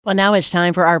Well, now it's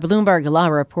time for our Bloomberg Law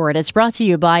Report. It's brought to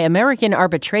you by American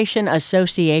Arbitration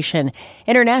Association.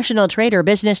 International trade or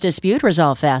business dispute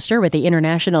resolved faster with the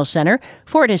International Center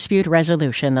for Dispute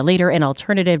Resolution, the leader in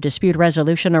alternative dispute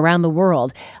resolution around the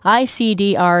world,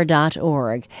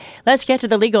 ICDR.org. Let's get to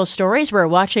the legal stories we're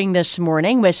watching this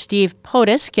morning with Steve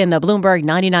Potisk in the Bloomberg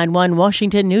 99.1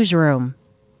 Washington newsroom.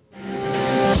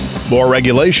 More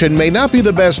regulation may not be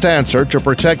the best answer to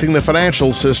protecting the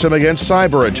financial system against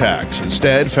cyber attacks.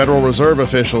 Instead, Federal Reserve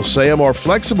officials say a more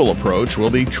flexible approach will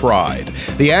be tried.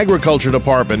 The Agriculture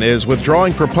Department is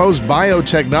withdrawing proposed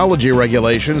biotechnology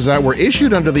regulations that were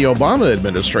issued under the Obama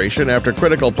administration after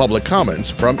critical public comments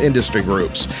from industry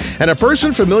groups. And a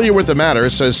person familiar with the matter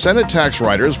says Senate tax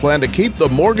writers plan to keep the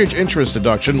mortgage interest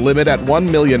deduction limit at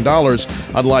 $1 million,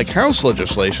 unlike House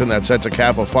legislation that sets a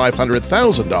cap of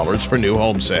 $500,000 for new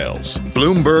home sales.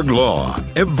 Bloomberg Law.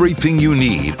 Everything you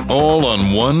need, all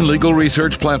on one legal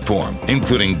research platform,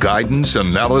 including guidance,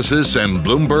 analysis, and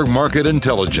Bloomberg Market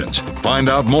Intelligence. Find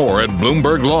out more at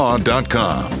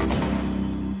BloombergLaw.com.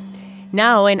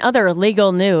 Now, in other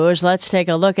legal news, let's take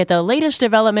a look at the latest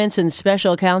developments in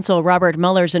Special Counsel Robert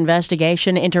Mueller's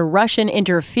investigation into Russian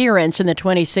interference in the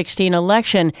 2016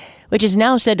 election, which is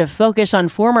now said to focus on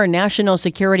former National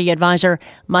Security Advisor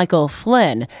Michael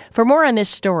Flynn. For more on this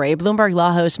story, Bloomberg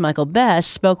Law host Michael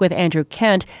Best spoke with Andrew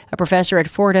Kent, a professor at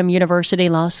Fordham University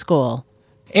Law School.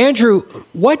 Andrew,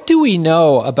 what do we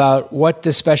know about what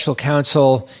the special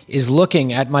counsel is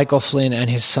looking at Michael Flynn and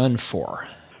his son for?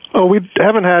 Oh, we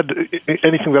haven't had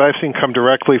anything that I've seen come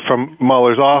directly from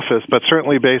Mueller's office, but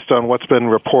certainly based on what's been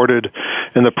reported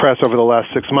in the press over the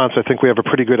last 6 months, I think we have a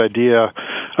pretty good idea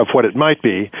of what it might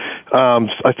be.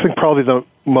 I think probably the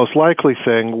most likely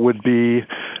thing would be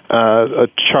a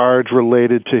charge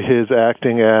related to his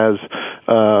acting as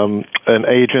an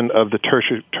agent of the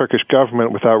Turkish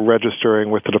government without registering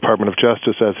with the Department of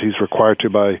Justice as he's required to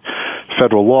by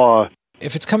federal law.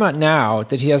 If it's come out now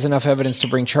that he has enough evidence to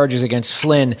bring charges against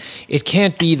Flynn, it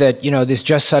can't be that, this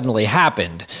just suddenly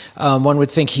happened. One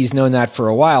would think he's known that for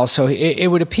a while. So it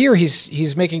would appear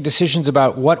he's making decisions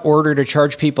about what order to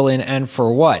charge people in and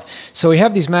for what. So we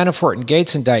have these Manafort and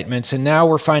Gates indictments, and now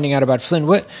we're finding out about Flynn.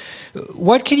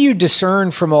 What can you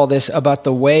discern from all this about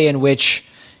the way in which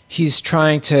he's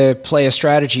trying to play a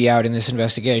strategy out in this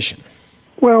investigation?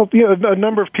 Well, a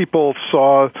number of people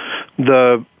saw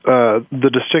the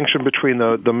distinction between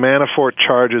the Manafort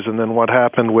charges and then what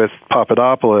happened with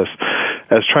Papadopoulos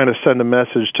as trying to send a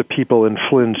message to people in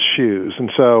Flynn's shoes.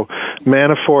 And so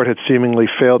Manafort had seemingly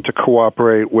failed to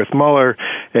cooperate with Mueller,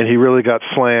 and he really got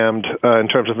slammed in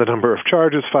terms of the number of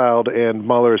charges filed, and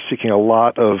Mueller is seeking a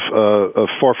lot of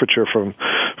forfeiture from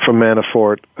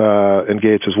Manafort and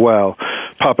Gates as well.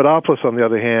 Papadopoulos, on the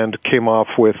other hand, came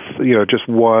off with just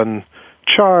one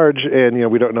charge, and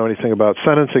we don't know anything about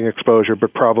sentencing exposure,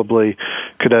 but probably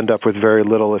could end up with very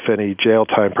little, if any, jail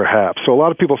time perhaps. So a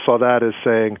lot of people saw that as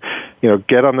saying,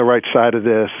 get on the right side of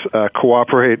this,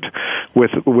 cooperate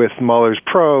with Mueller's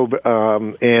probe,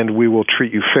 and we will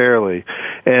treat you fairly.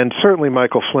 And certainly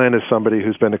Michael Flynn is somebody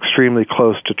who's been extremely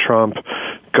close to Trump,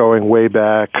 going way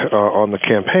back on the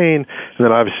campaign, and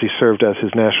then obviously served as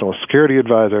his national security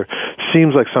advisor.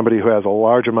 Seems like somebody who has a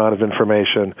large amount of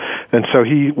information, and so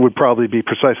he would probably be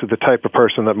precisely the type of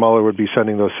person that Mueller would be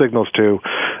sending those signals to,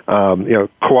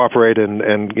 cooperate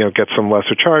and get some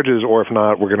lesser charges, or if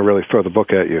not, we're going to really throw the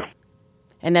book at you.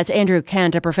 And that's Andrew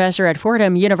Kent, a professor at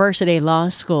Fordham University Law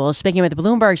School, speaking with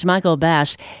Bloomberg's Michael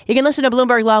Best. You can listen to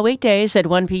Bloomberg Law weekdays at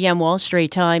 1 p.m. Wall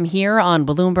Street time here on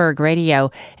Bloomberg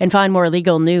Radio, and find more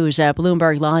legal news at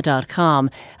BloombergLaw.com.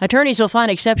 Attorneys will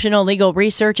find exceptional legal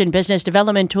research and business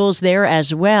development tools there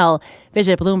as well.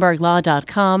 Visit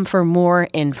BloombergLaw.com for more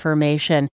information.